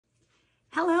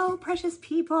Hello, precious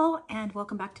people, and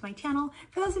welcome back to my channel.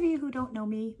 For those of you who don't know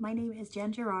me, my name is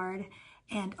Jen Gerard,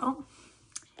 and oh,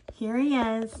 here he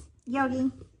is. Yogi,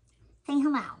 say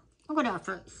hello. Look at our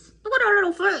face. Look at our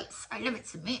little face. I love it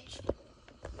so much.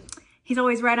 He's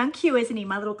always right on cue, isn't he,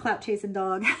 my little clout chasing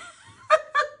dog?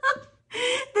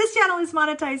 This channel is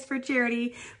monetized for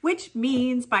charity, which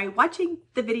means by watching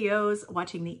the videos,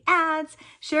 watching the ads,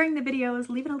 sharing the videos,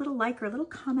 leaving a little like or a little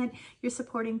comment, you're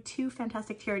supporting two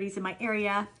fantastic charities in my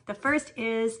area. The first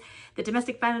is the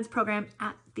domestic violence program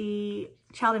at the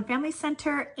Child and Family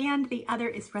Center, and the other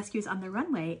is Rescues on the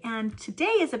Runway. And today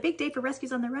is a big day for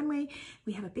Rescues on the Runway.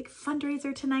 We have a big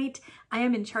fundraiser tonight. I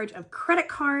am in charge of credit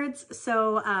cards,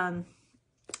 so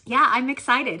yeah, I'm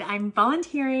excited. I'm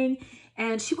volunteering.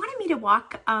 And she wanted me to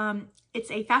walk, it's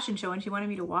a fashion show, and she wanted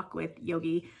me to walk with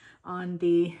Yogi on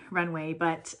the runway.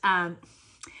 But,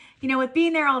 you know, with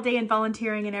being there all day and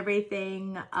volunteering and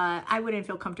everything, I wouldn't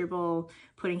feel comfortable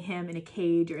putting him in a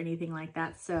cage or anything like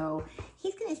that. So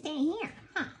he's going to stay here,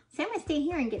 huh? So I'm going to stay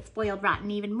here and get spoiled rotten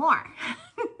even more.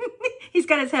 He's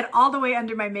got his head all the way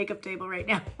under my makeup table right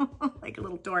now, like a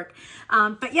little dork.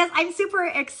 But yes, I'm super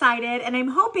excited, and I'm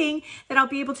hoping that I'll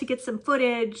be able to get some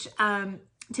footage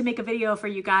to make a video for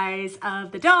you guys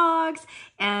of the dogs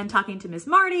and talking to Miss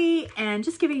Marty and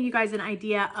just giving you guys an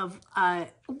idea of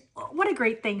what a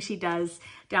great thing she does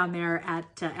down there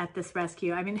at this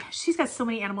rescue. I mean, she's got so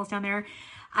many animals down there.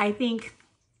 I think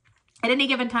at any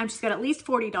given time, she's got at least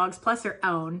 40 dogs plus her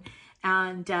own.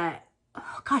 And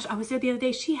oh gosh, I was there the other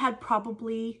day. She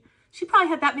probably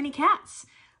had that many cats.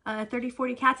 30,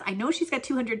 40 cats. I know she's got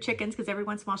 200 chickens because every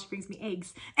once in a while she brings me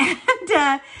eggs.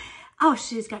 And oh,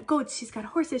 she's got goats, she's got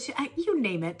horses, you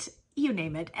name it, you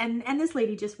name it. And this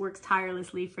lady just works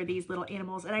tirelessly for these little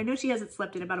animals. And I know she hasn't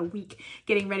slept in about a week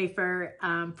getting ready for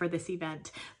this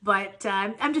event, but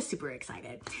I'm just super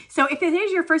excited. So if it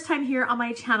is your first time here on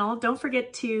my channel, don't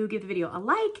forget to give the video a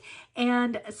like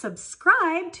and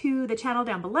subscribe to the channel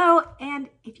down below. And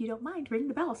if you don't mind, ring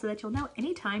the bell so that you'll know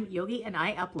anytime Yogi and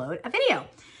I upload a video.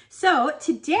 So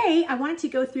today I wanted to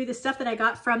go through the stuff that I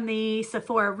got from the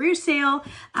Sephora Rouge sale.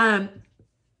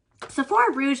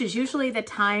 Sephora Rouge is usually the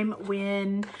time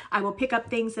when I will pick up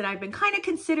things that I've been kind of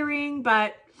considering,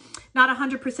 but not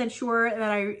 100% sure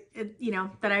that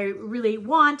I really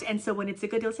want. And so when it's a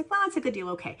good deal, it's like, well, it's a good deal.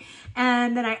 Okay.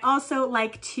 And then I also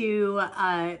like to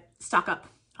stock up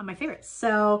on my favorites.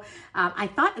 So I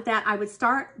thought that I would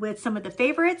start with some of the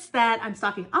favorites that I'm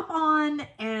stocking up on.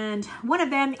 And one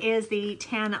of them is the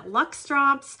Tan Luxe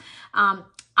Drops.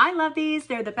 I love these.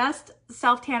 They're the best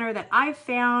self-tanner that I've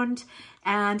found.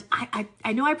 And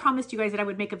I know I promised you guys that I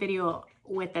would make a video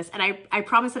with this, and I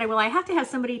promise that I will. I have to have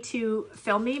somebody to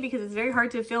film me because it's very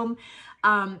hard to film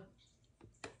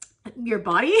your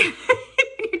body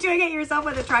when you're doing it yourself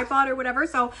with a tripod or whatever.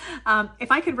 So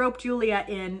if I could rope Julia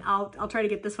in, I'll try to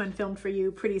get this one filmed for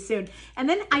you pretty soon. And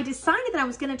then I decided that I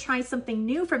was going to try something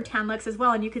new from Tan Luxe as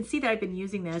well, and you can see that I've been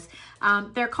using this.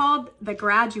 They're called the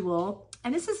Gradual.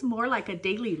 And this is more like a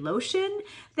daily lotion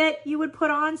that you would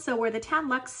put on. So where the Tan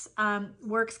Luxe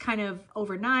works kind of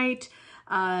overnight,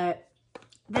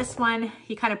 this one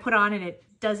you kind of put on and it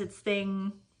does its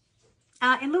thing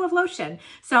in lieu of lotion.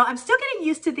 So I'm still getting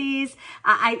used to these.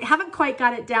 I haven't quite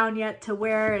got it down yet to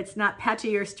where it's not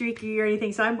patchy or streaky or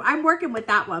anything. So I'm working with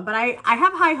that one, but I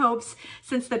have high hopes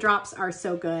since the drops are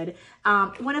so good.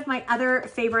 One of my other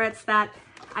favorites that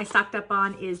I stocked up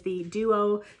on is the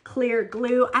Duo Clear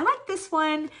Glue. I like this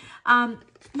one.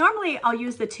 Normally I'll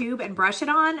use the tube and brush it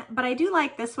on, but I do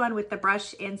like this one with the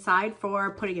brush inside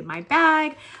for putting in my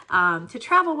bag to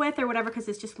travel with or whatever, because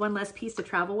it's just one less piece to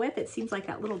travel with. It seems like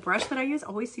that little brush that I use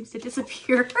always seems to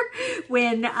disappear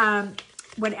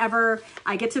whenever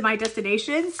I get to my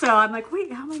destination. So I'm like,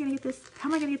 wait, how am I gonna get this? How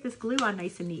am I gonna get this glue on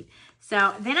nice and neat?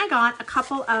 So then I got a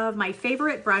couple of my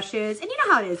favorite brushes, and you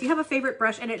know how it is. You have a favorite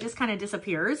brush and it just kind of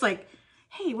disappears. Like,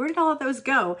 hey, where did all of those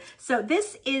go? So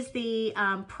this is the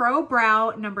Pro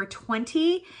Brow number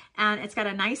 20, and it's got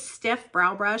a nice stiff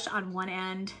brow brush on one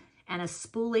end and a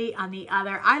spoolie on the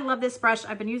other. I love this brush.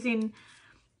 I've been using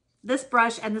this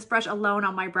brush and this brush alone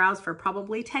on my brows for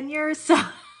probably 10 years. So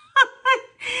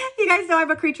you guys know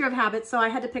I'm a creature of habit, so I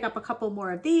had to pick up a couple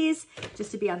more of these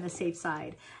just to be on the safe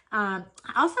side. I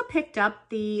also picked up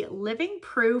the Living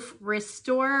Proof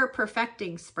Restore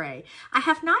Perfecting Spray. I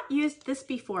have not used this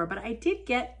before, but I did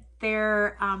get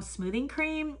their smoothing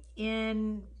cream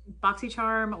in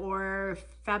BoxyCharm or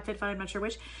FabFitFun, I'm not sure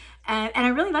which, and I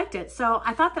really liked it. So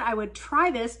I thought that I would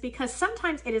try this because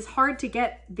sometimes it is hard to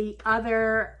get the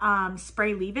other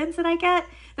spray leave-ins that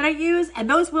I use, and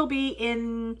those will be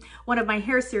in one of my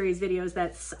hair series videos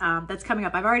that's coming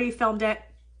up. I've already filmed it.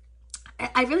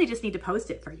 I really just need to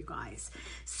post it for you guys.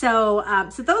 So,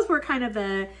 so those were kind of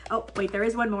the, oh wait, there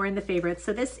is one more in the favorites.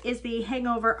 So this is the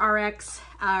Hangover RX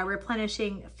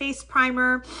Replenishing Face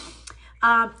Primer.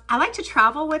 I like to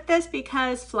travel with this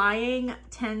because flying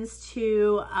tends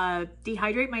to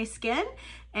dehydrate my skin.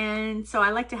 And so I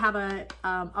like to have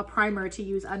a primer to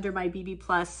use under my BB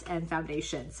Plus and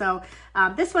foundation. So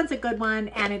this one's a good one,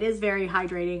 and it is very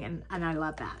hydrating, and I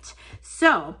love that.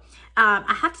 So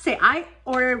I have to say, I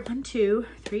ordered 1, 2,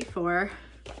 3, 4,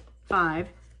 5,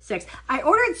 6. I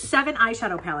ordered 7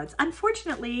 eyeshadow palettes.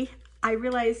 Unfortunately, I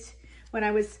realized when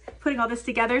I was putting all this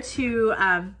together to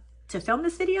film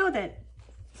this video that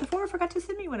Sephora forgot to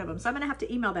send me one of them, so I'm gonna have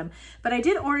to email them. But I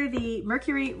did order the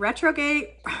Mercury Retrograde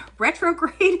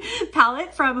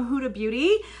palette from Huda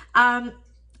Beauty. I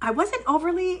wasn't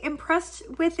overly impressed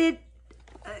with it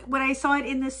when I saw it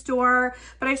in the store,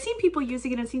 but I've seen people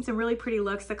using it and seen some really pretty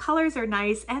looks. The colors are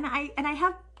nice, and I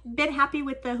have been happy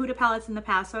with the Huda palettes in the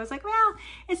past, so I was like, well,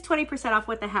 it's 20% off,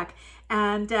 what the heck.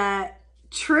 And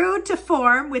true to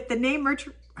form with the name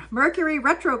Mercury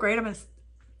Retrograde, I'm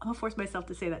gonna force myself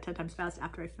to say that 10 times fast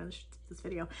after I finish this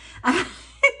video.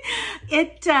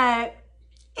 It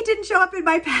didn't show up in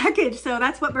my package, so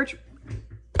that's what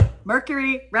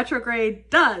Mercury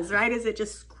Retrograde does, right? Is it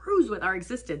just screws with our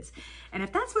existence. And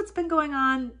if that's what's been going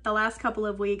on the last couple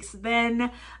of weeks,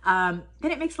 then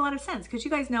it makes a lot of sense, because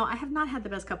you guys know I have not had the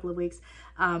best couple of weeks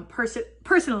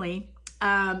personally.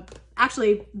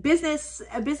 Actually,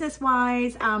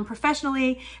 business-wise,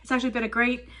 professionally, it's actually been a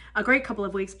great couple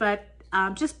of weeks, but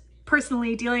just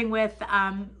personally dealing with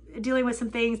some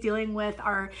things, dealing with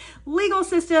our legal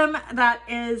system that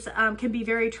is can be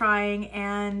very trying,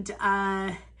 and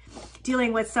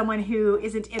dealing with someone who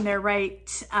isn't in their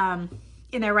right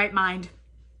mind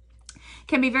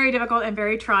can be very difficult and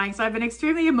very trying. So I've been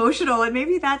extremely emotional, and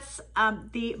maybe that's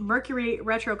the Mercury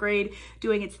retrograde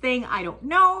doing its thing. I don't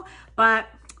know, but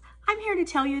I'm here to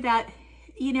tell you that,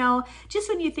 you know, just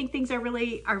when you think things are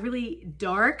really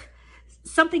dark,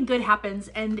 something good happens.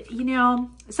 And, you know,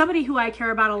 somebody who I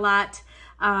care about a lot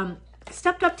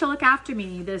stepped up to look after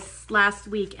me this last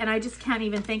week, and I just can't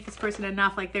even thank this person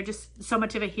enough. Like, they're just so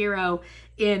much of a hero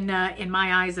in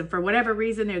my eyes, and for whatever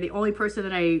reason, they're the only person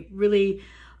that I really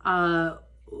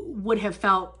would have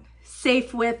felt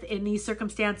safe with in these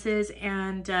circumstances,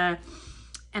 and I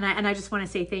just want to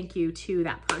say thank you to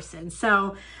that person.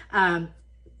 So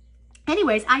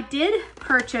anyways, I did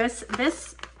purchase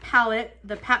this palette,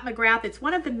 the Pat McGrath. It's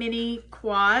one of the mini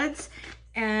quads,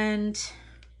 and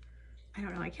I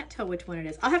don't know, I can't tell which one it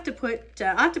is. I'll have to put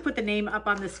the name up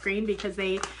on the screen, because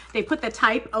they put the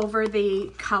type over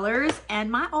the colors,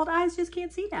 and my old eyes just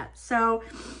can't see that. So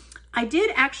I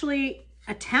did actually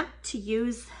attempt to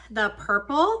use the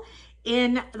purple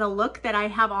in the look that I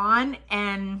have on,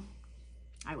 and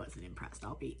I wasn't impressed.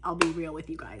 I'll be real with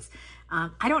you guys.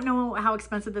 I don't know how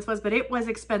expensive this was, but it was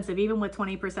expensive, even with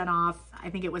 20% off. I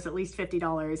think it was at least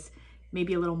 $50,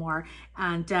 maybe a little more.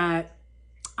 And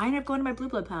I ended up going to my Blue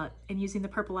Blood palette and using the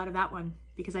purple out of that one,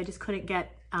 because I just couldn't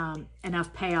get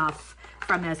enough payoff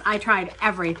from this. I tried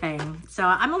everything, so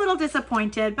I'm a little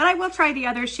disappointed, but I will try the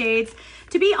other shades.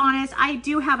 To be honest, I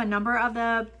do have a number of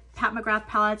the Pat McGrath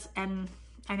palettes, and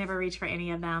I never reach for any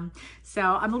of them. So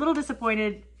I'm a little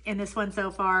disappointed in this one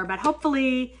so far, but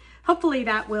hopefully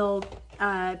that will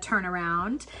turn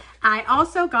around. I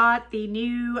also got the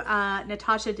new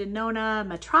Natasha Denona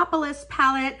Metropolis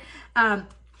palette.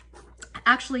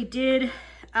 Actually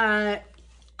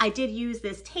I did use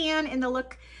this tan in the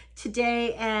look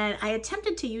today, and I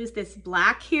attempted to use this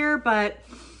black here, but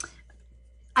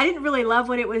I didn't really love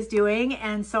what it was doing,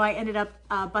 and so I ended up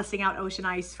busting out Ocean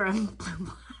Ice from Blue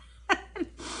Blood.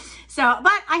 So,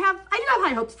 but I do have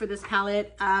high hopes for this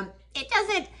palette.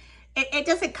 It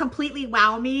doesn't completely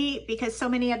wow me, because so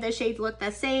many of the shades look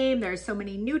the same. There's so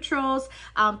many neutrals,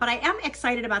 but I am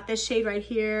excited about this shade right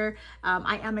here.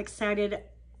 I am excited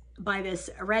by this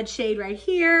red shade right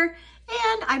here,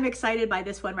 and I'm excited by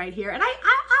this one right here. And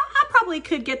I probably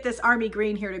could get this army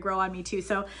green here to grow on me too.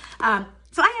 So,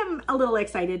 so I am a little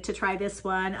excited to try this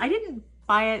one. I didn't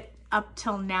buy it up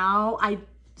till now.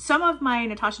 Some of my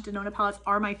Natasha Denona palettes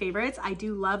are my favorites. I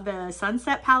do love the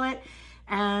Sunset palette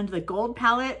and the Gold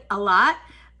palette a lot.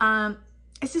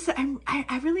 It's just,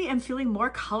 I really am feeling more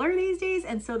color these days.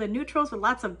 And so the neutrals with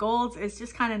lots of golds is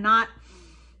just kind of not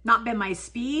been my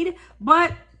speed,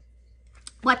 but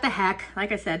what the heck?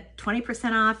 Like I said,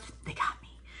 20% off, they got me.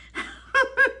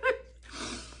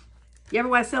 You ever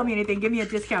want to sell me anything, give me a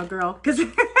discount, girl, because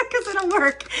it'll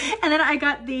work. And then I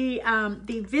got the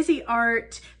Visi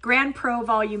Art Grand Pro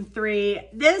Volume 3.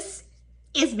 This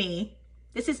is me.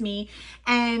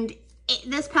 And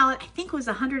this palette, I think, was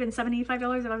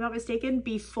 $175 if I'm not mistaken,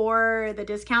 before the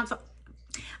discount. So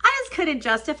I just couldn't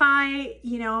justify,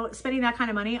 you know, spending that kind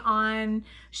of money on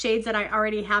shades that I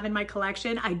already have in my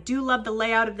collection. I do love the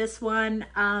layout of this one.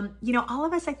 You know, all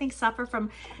of us, I think, suffer from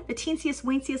the teensiest,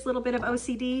 weенsiest little bit of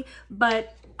OCD,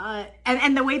 but,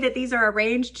 and the way that these are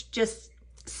arranged just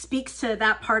speaks to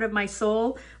that part of my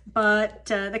soul, but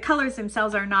the colors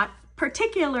themselves are not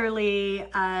particularly,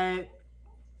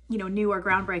 you know, new or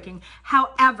groundbreaking.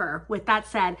 However, with that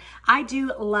said, I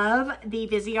do love the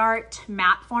Viseart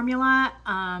matte formula.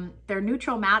 Their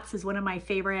neutral mattes is one of my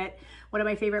favorite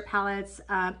palettes.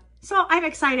 So I'm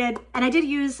excited. And I did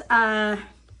use, what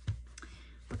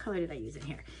color did I use in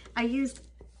here? I used,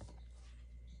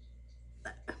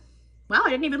 wow, I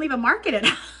didn't even leave a mark in it.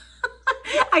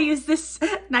 I used this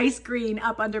nice green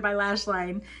up under my lash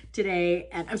line today.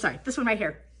 And I'm sorry, this one right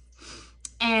here.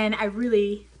 And I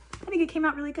think it came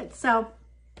out really good. So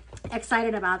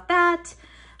excited about that.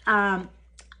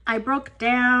 I broke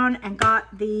down and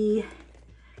got the,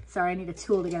 sorry, I need a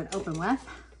tool to get it open with.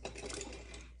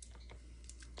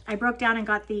 I broke down and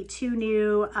got the two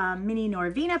new mini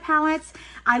Norvina palettes.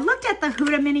 I looked at the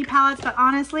Huda mini palettes, but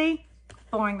honestly,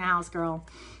 boring the house, girl.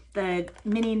 The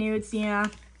mini nudes, yeah,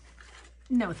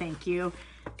 no thank you.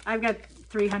 I've got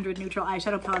 300 neutral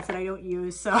eyeshadow palettes that I don't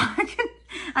use, so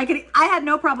I had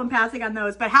no problem passing on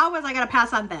those, but how was I gonna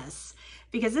pass on this?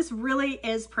 Because this really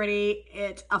is pretty.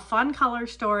 It's a fun color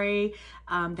story.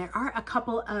 There are a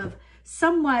couple of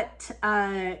somewhat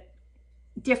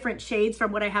different shades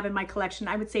from what I have in my collection.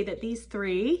 I would say that these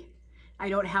three, I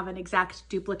don't have an exact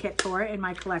duplicate for in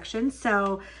my collection.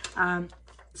 So,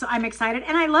 so I'm excited.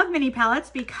 And I love mini palettes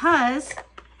because,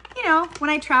 you know, when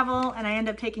I travel and I end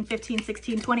up taking 15,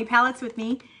 16, 20 palettes with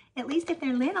me, at least if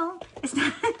they're little, it's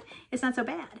not so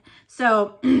bad.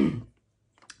 So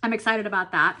I'm excited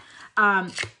about that.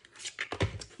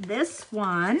 This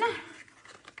one,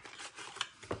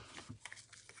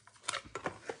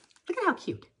 look at how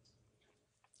cute.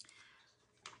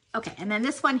 Okay, and then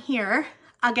this one here,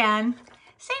 again,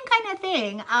 same kind of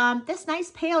thing. This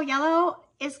nice pale yellow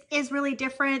is really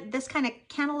different. This kind of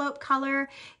cantaloupe color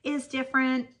is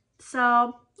different. So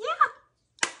yeah,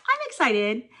 I'm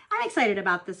excited. I'm excited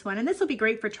about this one, and this will be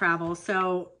great for travel.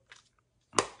 So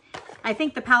I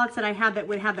think the palettes that I have that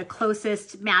would have the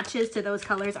closest matches to those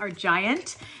colors are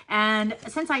Giant. And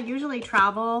since I usually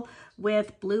travel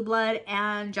with Blue Blood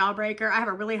and Jawbreaker, I have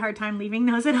a really hard time leaving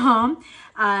those at home.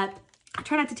 I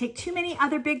try not to take too many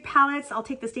other big palettes. I'll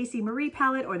take the Stacey Marie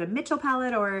palette or the Mitchell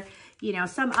palette, or, you know,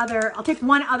 some other, I'll take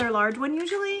one other large one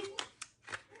usually.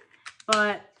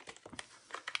 But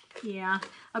yeah,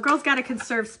 a girl's got to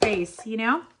conserve space, you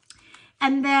know?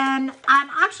 And then I'm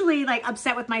actually like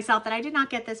upset with myself that I did not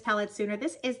get this palette sooner.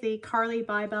 This is the Carly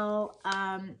Bybel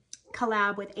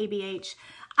collab with ABH.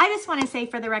 I just want to say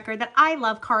for the record that I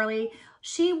love Carly.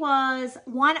 She was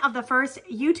one of the first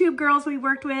YouTube girls we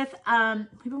worked with.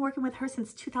 We've been working with her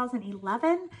since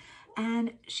 2011,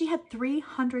 and she had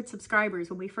 300 subscribers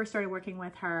when we first started working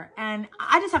with her. And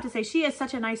I just have to say, she is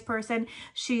such a nice person.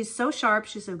 She's so sharp.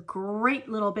 She's a great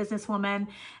little businesswoman.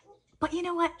 But you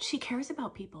know what? She cares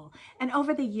about people. And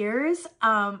over the years,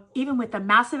 even with the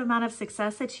massive amount of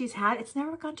success that she's had, it's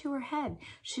never gone to her head.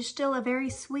 She's still a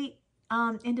very sweet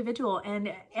individual.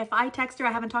 And if I text her,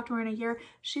 I haven't talked to her in a year,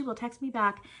 she will text me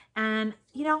back. And,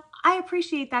 you know, I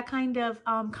appreciate that kind of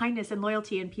kindness and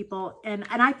loyalty in people. And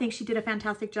I think she did a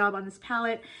fantastic job on this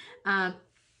palette.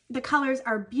 The colors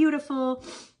are beautiful.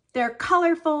 They're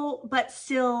colorful, but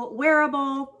still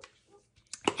wearable.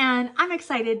 And I'm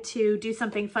excited to do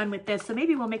something fun with this. So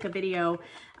maybe we'll make a video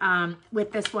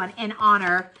with this one in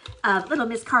honor of little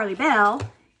Miss Carly Bell,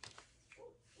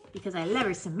 because I love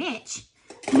her so much.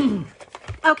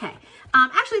 Okay.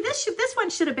 Actually, this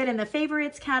one should have been in the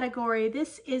favorites category.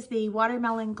 This is the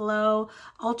Watermelon Glow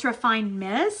Ultra Fine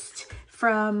Mist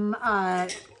from, oh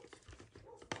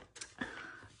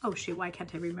shoot, why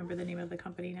can't I remember the name of the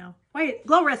company now? Wait,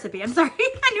 Glow Recipe. I'm sorry.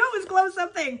 I knew it was Glow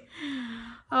something.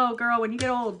 Oh girl, when you get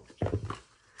old,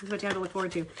 this is what you have to look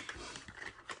forward to.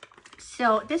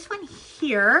 So this one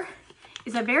here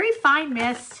is a very fine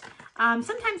mist.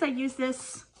 Sometimes I use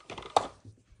this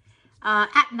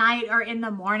at night or in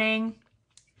the morning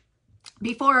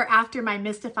before or after my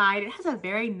Mistified. It has a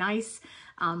very nice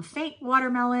faint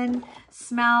watermelon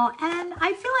smell, and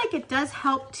I feel like it does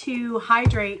help to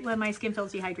hydrate when my skin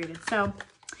feels dehydrated. So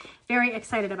very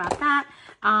excited about that.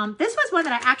 This was one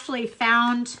that I actually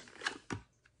found.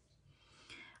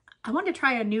 I wanted to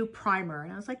try a new primer,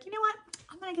 and I was like, you know what?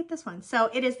 I'm going to get this one.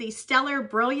 So it is the Stellar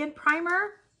Brilliant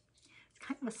Primer. It's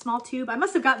kind of a small tube. I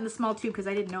must have gotten the small tube because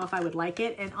I didn't know if I would like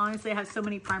it. And honestly, I have so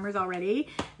many primers already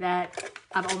that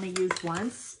I've only used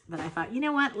once that I thought, you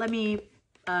know what, let me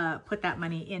put that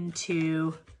money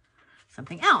into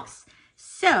something else.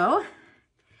 So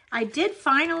I did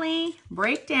finally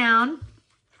break down,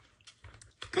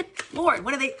 good Lord,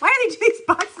 why do they do these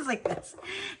boxes like this?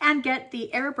 And get the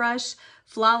Airbrush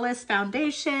Flawless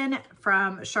Foundation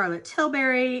from Charlotte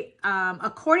Tilbury.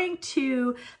 According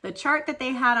to the chart that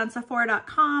they had on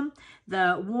Sephora.com,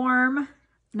 the warm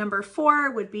number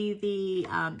 4 would be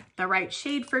the right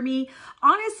shade for me.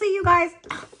 Honestly, you guys,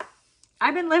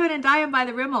 I've been living and dying by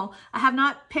the Rimmel. I have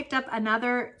not picked up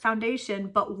another foundation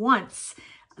but once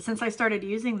since I started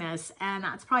using this, and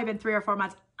that's probably been 3 or 4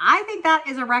 months. I think that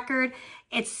is a record.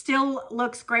 It still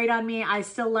looks great on me. I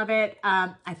still love it.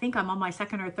 I think I'm on my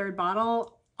 2nd or 3rd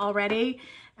bottle already.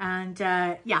 And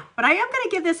yeah, but I am going to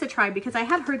give this a try because I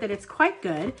have heard that it's quite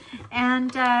good.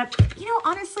 And you know,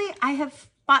 honestly, I have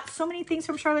bought so many things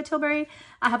from Charlotte Tilbury.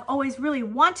 I have always really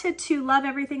wanted to love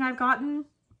everything I've gotten,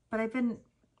 but I've been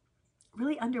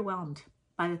really underwhelmed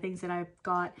by the things that I've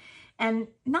got. And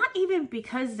not even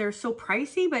because they're so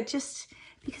pricey, but just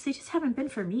because they just haven't been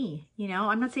for me. You know,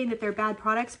 I'm not saying that they're bad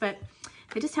products, but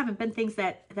they just haven't been things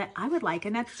that I would like.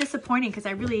 And that's disappointing because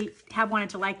I really have wanted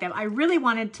to like them. I really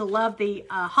wanted to love the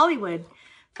Hollywood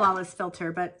Flawless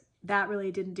Filter, but that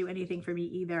really didn't do anything for me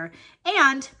either.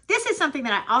 And this is something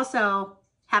that I also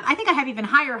have, I think I have even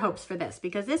higher hopes for this,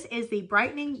 because this is the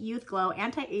Brightening Youth Glow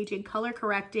Anti-Aging Color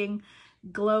Correcting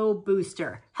Glow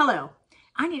Booster. Hello,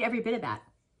 I need every bit of that.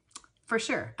 For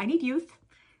sure. I need youth,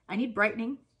 I need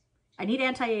brightening, I need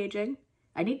anti-aging,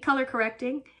 I need color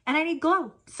correcting, and I need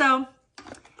glow. So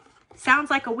sounds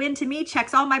like a win to me,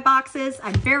 checks all my boxes.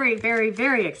 I'm very, very,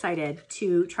 very excited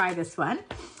to try this one.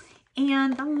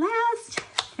 And the last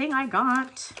thing I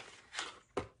got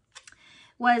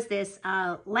was this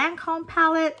Lancome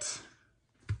palette.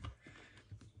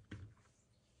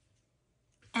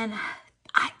 And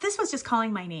this was just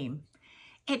calling my name.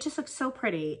 It just looks so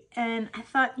pretty. And I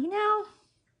thought, you know,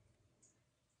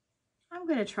 I'm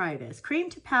going to try this.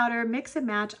 Cream to powder, mix and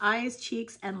match, eyes,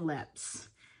 cheeks, and lips.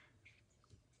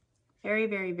 Very,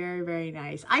 very, very, very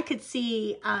nice. I could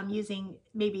see using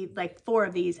maybe like 4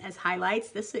 of these as highlights.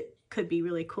 This could be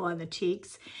really cool on the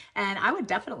cheeks. And I would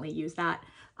definitely use that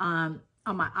on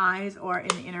my eyes or in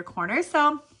the inner corner.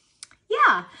 So yeah,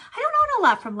 I don't own a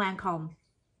lot from Lancome.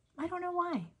 I don't know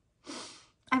why.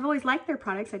 I've always liked their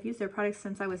products. I've used their products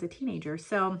since I was a teenager.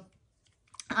 So,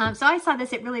 so I saw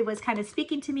this. It really was kind of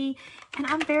speaking to me, and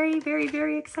I'm very, very,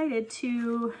 very excited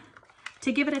to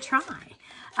give it a try.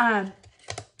 I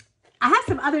have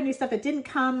some other new stuff that didn't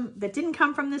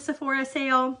come from the Sephora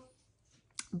sale,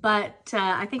 but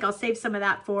I think I'll save some of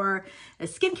that for a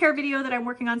skincare video that I'm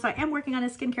working on. So I am working on a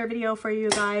skincare video for you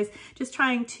guys, just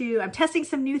I'm testing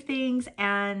some new things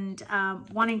and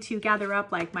wanting to gather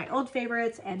up like my old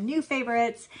favorites and new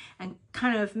favorites and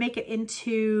kind of make it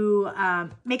into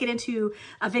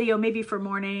a video maybe for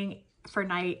morning, for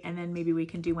night, and then maybe we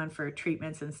can do one for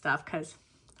treatments and stuff because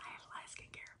I have a lot of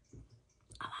skincare,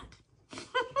 a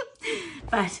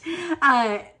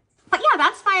lot. But yeah,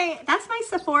 that's my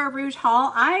Sephora Rouge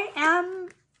haul. I am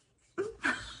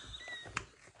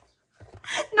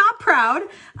not proud.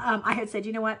 I had said,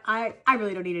 you know what? I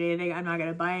really don't need anything. I'm not going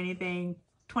to buy anything.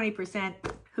 20%,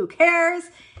 who cares?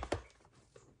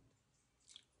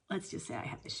 Let's just say I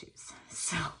have the shoes.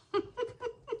 So,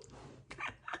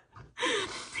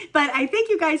 but I thank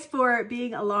you guys for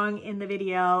being along in the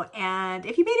video. And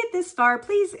if you made it this far,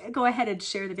 please go ahead and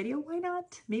share the video. Why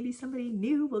not? Maybe somebody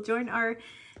new will join our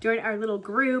little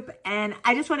group. And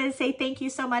I just wanted to say thank you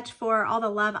so much for all the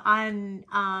love on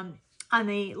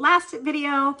the last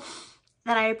video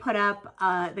that I put up,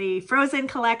 the Frozen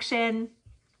collection.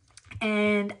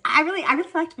 And I really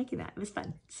liked making that. It was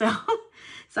fun. So,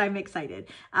 so I'm excited.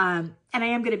 And I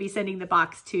am going to be sending the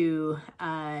box to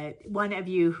one of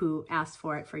you who asked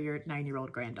for it for your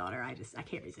 9-year-old granddaughter. I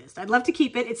can't resist. I'd love to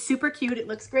keep it. It's super cute. It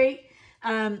looks great.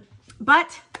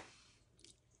 But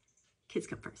kids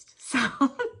come first. So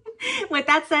with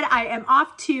that said, I am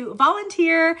off to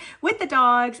volunteer with the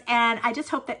dogs, and I just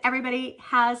hope that everybody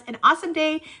has an awesome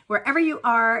day wherever you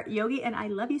are. Yogi and I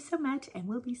love you so much, and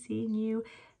we'll be seeing you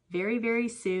very, very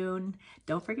soon.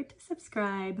 Don't forget to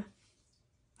subscribe.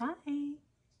 Bye.